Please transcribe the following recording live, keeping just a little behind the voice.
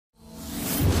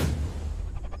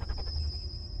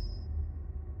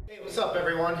What's up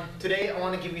everyone? Today I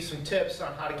want to give you some tips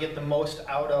on how to get the most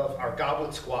out of our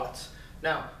goblet squats.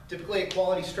 Now, typically at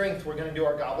Quality Strength we're going to do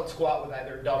our goblet squat with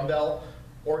either a dumbbell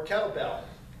or kettlebell.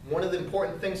 One of the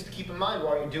important things to keep in mind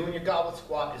while you're doing your goblet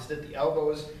squat is that the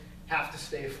elbows have to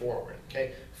stay forward.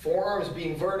 Okay? Forearms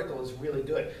being vertical is really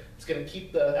good. It's going to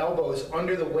keep the elbows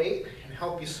under the weight and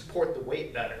help you support the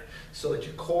weight better so that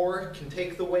your core can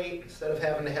take the weight instead of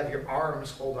having to have your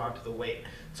arms hold on to the weight.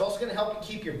 It's also going to help you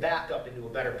keep your back up into a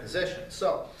better position.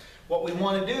 So what we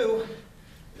want to do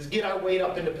is get our weight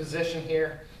up into position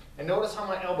here, and notice how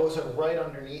my elbows are right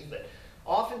underneath it.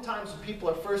 Oftentimes when people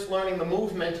are first learning the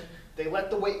movement, they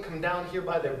let the weight come down here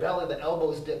by their belly, the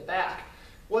elbows dip back.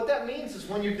 What that means is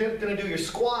when you're going to do your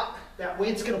squat, that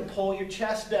weight's going to pull your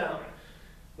chest down.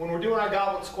 When we're doing our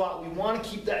goblet squat, we want to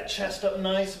keep that chest up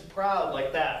nice and proud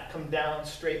like that. Come down,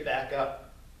 straight back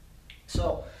up.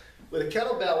 So with a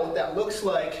kettlebell, what that looks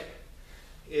like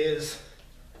is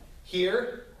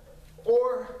here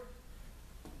or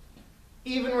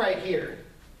even right here.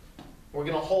 We're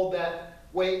going to hold that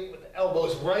weight with the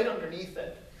elbows right underneath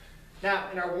it. Now,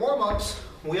 in our warm-ups,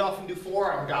 we often do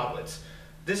forearm goblets.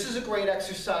 This is a great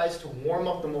exercise to warm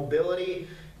up the mobility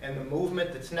and the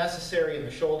movement that's necessary in the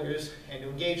shoulders and to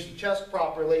engage the chest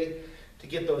properly to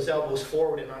get those elbows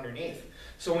forward and underneath.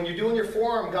 So when you're doing your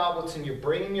forearm goblets and you're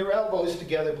bringing your elbows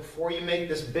together before you make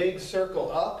this big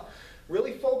circle up,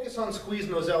 really focus on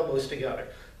squeezing those elbows together.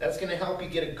 That's going to help you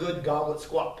get a good goblet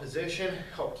squat position,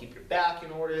 help keep your back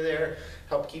in order there,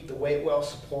 help keep the weight well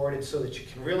supported so that you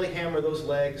can really hammer those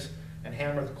legs and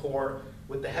hammer the core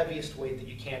with the heaviest weight that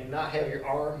you can, not have your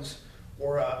arms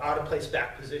or out of place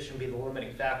back position be the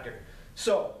limiting factor.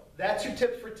 So that's your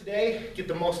tip for today. Get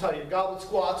the most out of your goblet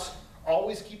squats.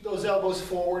 Always keep those elbows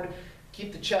forward,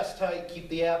 keep the chest tight, keep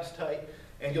the abs tight,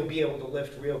 and you'll be able to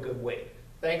lift real good weight.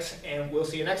 Thanks, and we'll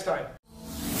see you next time.